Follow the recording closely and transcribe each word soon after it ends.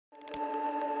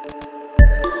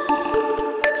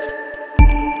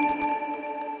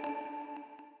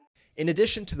In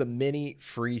addition to the many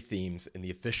free themes in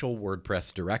the official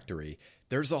WordPress directory,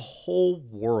 there's a whole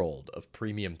world of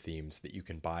premium themes that you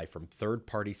can buy from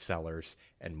third-party sellers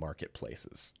and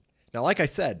marketplaces. Now, like I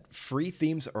said, free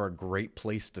themes are a great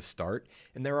place to start,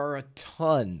 and there are a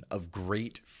ton of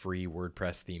great free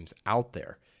WordPress themes out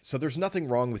there. So there's nothing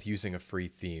wrong with using a free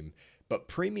theme, but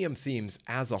premium themes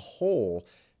as a whole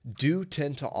do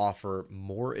tend to offer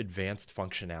more advanced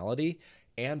functionality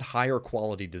and higher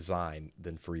quality design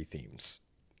than free themes.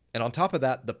 And on top of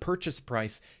that, the purchase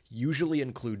price usually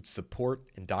includes support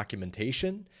and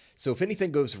documentation. So if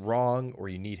anything goes wrong or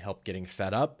you need help getting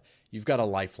set up, you've got a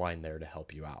lifeline there to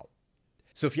help you out.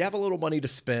 So if you have a little money to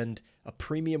spend, a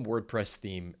premium WordPress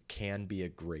theme can be a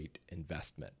great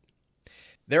investment.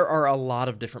 There are a lot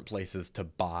of different places to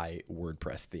buy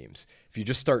WordPress themes. If you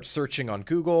just start searching on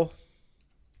Google,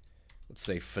 let's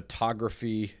say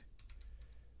photography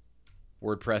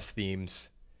WordPress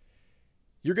themes,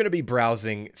 you're going to be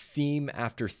browsing theme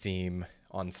after theme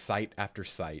on site after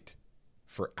site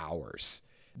for hours.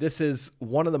 This is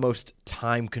one of the most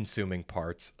time-consuming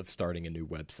parts of starting a new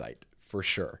website, for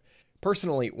sure.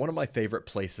 Personally, one of my favorite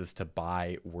places to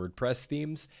buy WordPress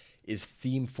themes is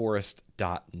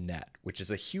ThemeForest.net, which is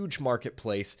a huge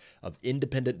marketplace of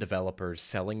independent developers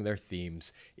selling their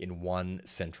themes in one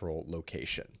central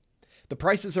location. The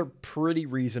prices are pretty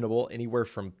reasonable, anywhere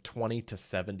from $20 to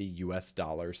 $70 US,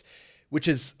 which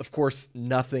is, of course,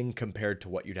 nothing compared to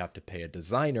what you'd have to pay a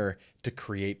designer to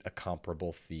create a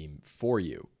comparable theme for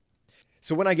you.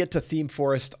 So when I get to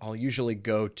ThemeForest, I'll usually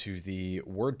go to the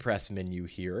WordPress menu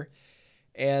here,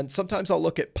 and sometimes I'll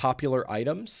look at popular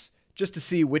items just to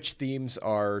see which themes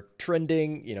are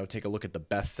trending, take a look at the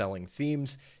best-selling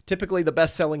themes. Typically, the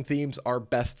best-selling themes are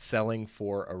best-selling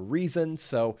for a reason,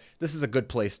 so this is a good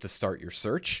place to start your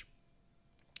search.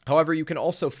 However, you can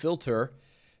also filter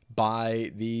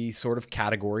by the sort of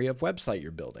category of website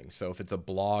you're building. So if it's a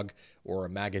blog or a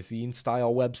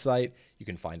magazine-style website, you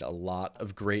can find a lot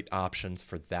of great options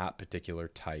for that particular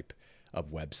type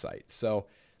of website. So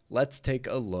let's take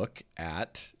a look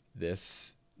at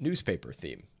this newspaper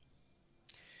theme.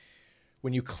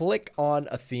 When you click on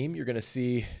a theme, you're going to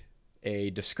see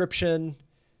a description,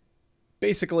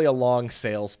 basically a long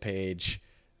sales page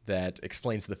that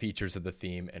explains the features of the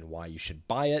theme and why you should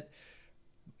buy it.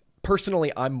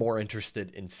 Personally, I'm more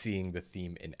interested in seeing the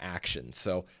theme in action,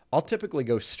 so I'll typically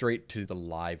go straight to the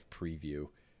live preview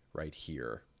right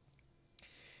here.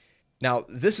 Now,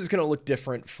 this is going to look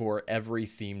different for every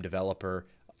theme developer.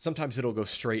 Sometimes it'll go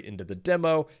straight into the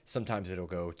demo. Sometimes it'll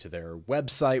go to their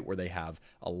website where they have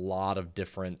a lot of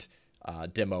different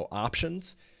demo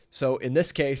options. So in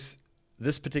this case,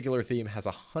 this particular theme has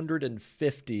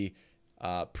 150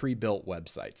 pre-built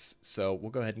websites. So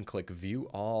we'll go ahead and click View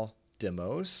All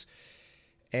Demos,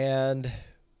 and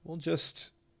we'll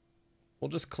just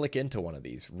click into one of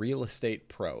these. Real Estate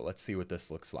Pro. Let's see what this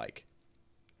looks like.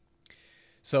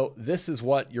 So this is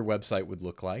what your website would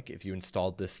look like if you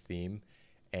installed this theme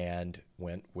and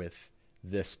went with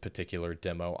this particular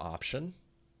demo option.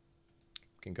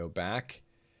 You can go back.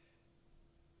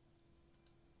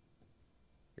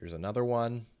 Here's another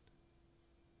one.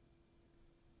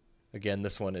 Again,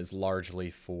 this one is largely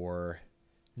for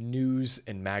news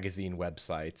and magazine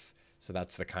websites. So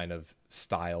that's the kind of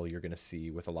style you're going to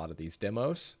see with a lot of these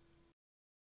demos.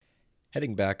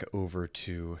 Heading back over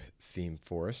to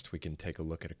ThemeForest, we can take a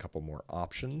look at a couple more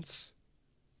options.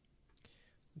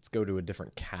 Let's go to a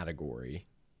different category.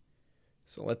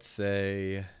 So let's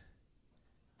say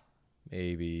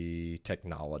maybe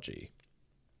technology.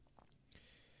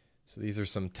 So these are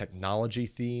some technology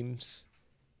themes.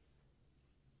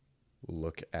 We'll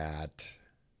look at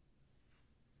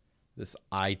this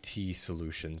IT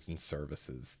solutions and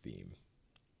services theme.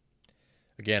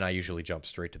 Again, I usually jump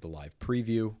straight to the live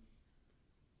preview.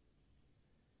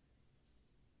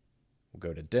 We'll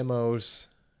go to demos.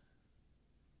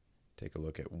 Take a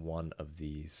look at one of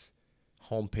these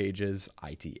home pages,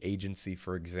 IT agency,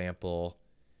 for example.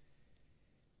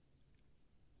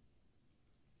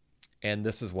 And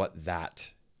this is what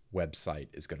that website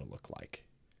is going to look like.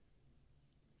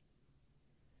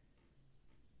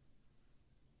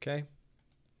 Okay.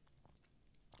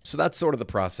 So that's sort of the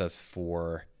process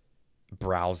for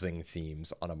browsing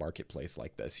themes on a marketplace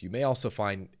like this. You may also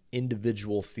find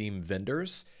individual theme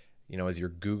vendors. As you're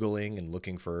Googling and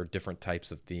looking for different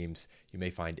types of themes, you may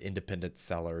find independent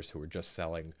sellers who are just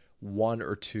selling one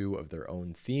or two of their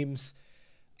own themes.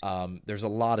 There's a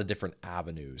lot of different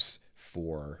avenues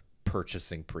for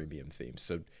purchasing premium themes.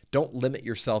 So don't limit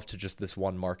yourself to just this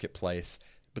one marketplace.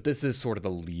 But this is sort of the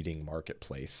leading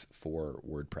marketplace for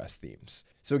WordPress themes.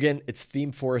 So again, it's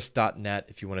themeforest.net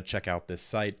if you want to check out this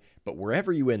site. But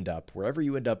wherever you end up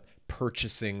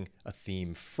purchasing a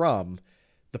theme from,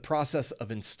 the process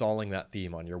of installing that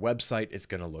theme on your website is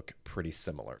going to look pretty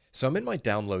similar. So I'm in my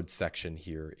download section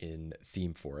here in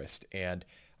ThemeForest, and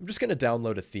I'm just going to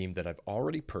download a theme that I've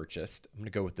already purchased. I'm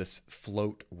going to go with this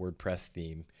float WordPress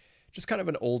theme, just kind of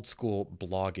an old school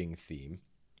blogging theme.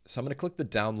 So I'm going to click the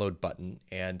download button,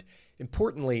 and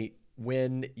importantly,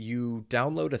 when you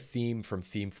download a theme from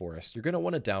ThemeForest, you're going to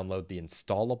want to download the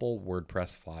installable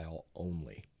WordPress file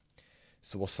only.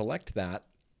 So we'll select that,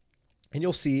 and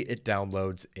you'll see it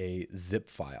downloads a zip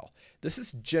file. This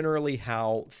is generally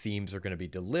how themes are going to be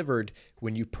delivered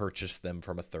when you purchase them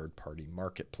from a third-party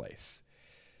marketplace.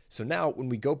 So now when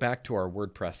we go back to our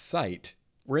WordPress site,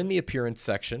 we're in the appearance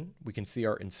section. We can see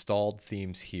our installed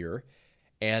themes here.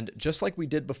 And just like we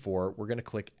did before, we're going to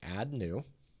click Add New.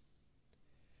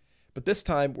 But this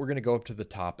time, we're going to go up to the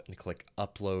top and click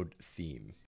Upload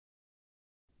Theme.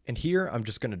 And here, I'm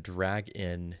just going to drag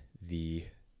in the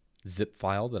zip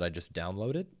file that I just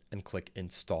downloaded and click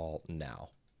Install Now.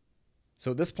 So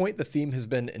at this point, the theme has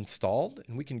been installed,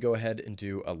 and we can go ahead and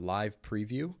do a live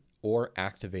preview or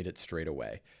activate it straight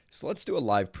away. So let's do a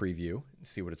live preview and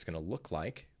see what it's going to look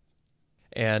like.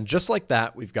 And just like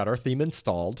that, we've got our theme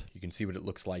installed. You can see what it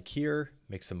looks like here,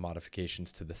 make some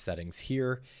modifications to the settings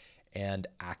here, and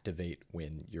activate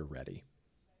when you're ready.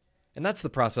 And that's the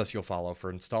process you'll follow for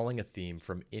installing a theme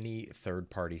from any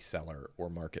third-party seller or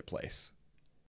marketplace.